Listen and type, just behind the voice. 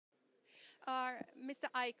Mr.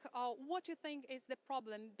 Eck, what do you think is the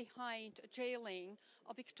problem behind jailing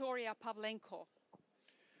of Victoria Pavlenko?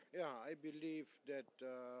 Yeah, I believe that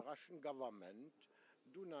Russian government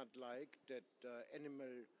do not like that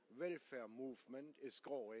animal welfare movement is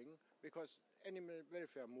growing, because animal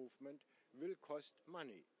welfare movement will cost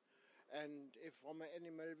money. And if from an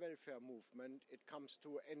animal welfare movement it comes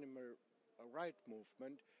to animal right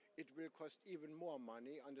movement, it will cost even more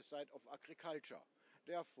money on the side of agriculture.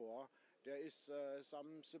 Therefore, there is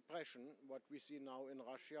some suppression, what we see now in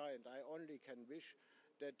Russia, and I only can wish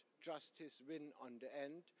that justice win on the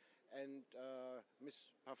end and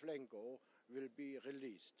Ms. Pavlenko will be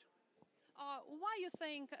released. Why you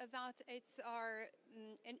think that it's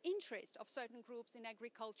an interest of certain groups in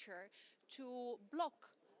agriculture to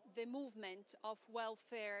block the movement of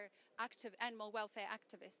animal welfare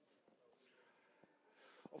activists?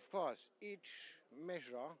 Of course, each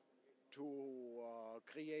measure to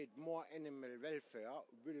create more animal welfare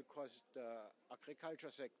will cost the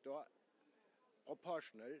agriculture sector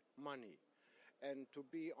proportional money. And to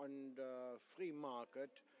be on the free market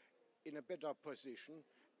in a better position,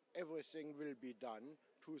 everything will be done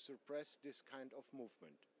to suppress this kind of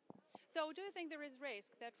movement. So do you think there is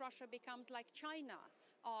risk that Russia becomes like China,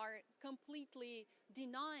 are completely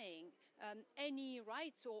denying any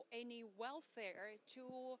rights or any welfare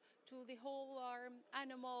to the whole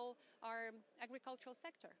animal agricultural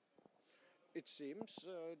sector? It seems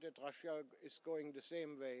that Russia is going the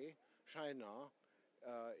same way China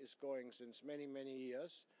is going since many, many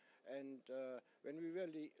years. And when we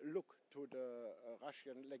really look to the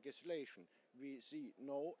Russian legislation, we see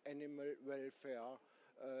no animal welfare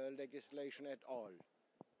legislation at all.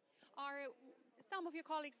 Some of your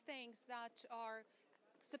colleagues think that our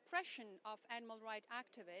suppression of animal rights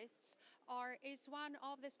activists is one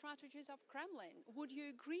of the strategies of Kremlin. Would you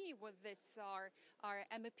agree with this, our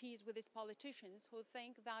MEPs, with these politicians who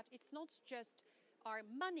think that it's not just our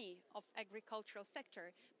money of agricultural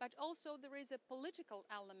sector, but also there is a political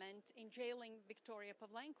element in jailing Victoria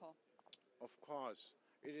Pavlenko? Of course.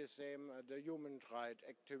 It is the same, the human rights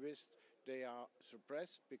activists, they are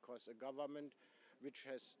suppressed because a government which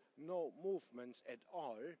has no movements at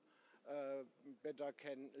all better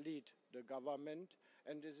can lead the government.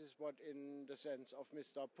 And this is what, in the sense of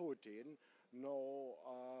Mr. Putin, no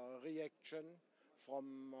reaction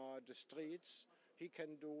from the streets. He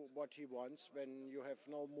can do what he wants when you have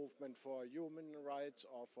no movement for human rights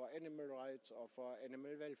or for animal rights or for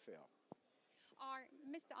animal welfare.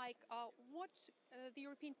 Mr. Eck, what the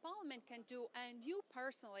European Parliament can do, and you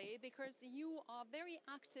personally, because you are a very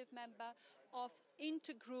active member of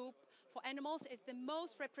Intergroup for Animals, is the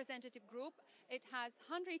most representative group. It has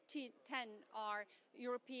 110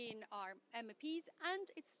 European MEPs, and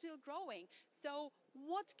it's still growing. So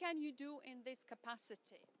what can you do in this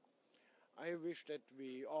capacity? I wish that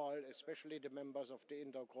we all, especially the members of the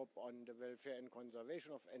Intergroup on the welfare and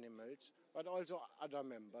conservation of animals, but also other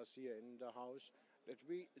members here in the House, that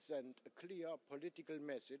we send a clear political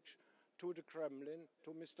message to the Kremlin,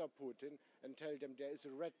 to Mr. Putin, and tell them there is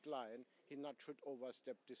a red line. He not should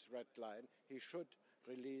overstep this red line. He should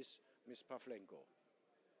release Ms. Pavlenko.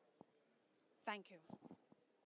 Thank you.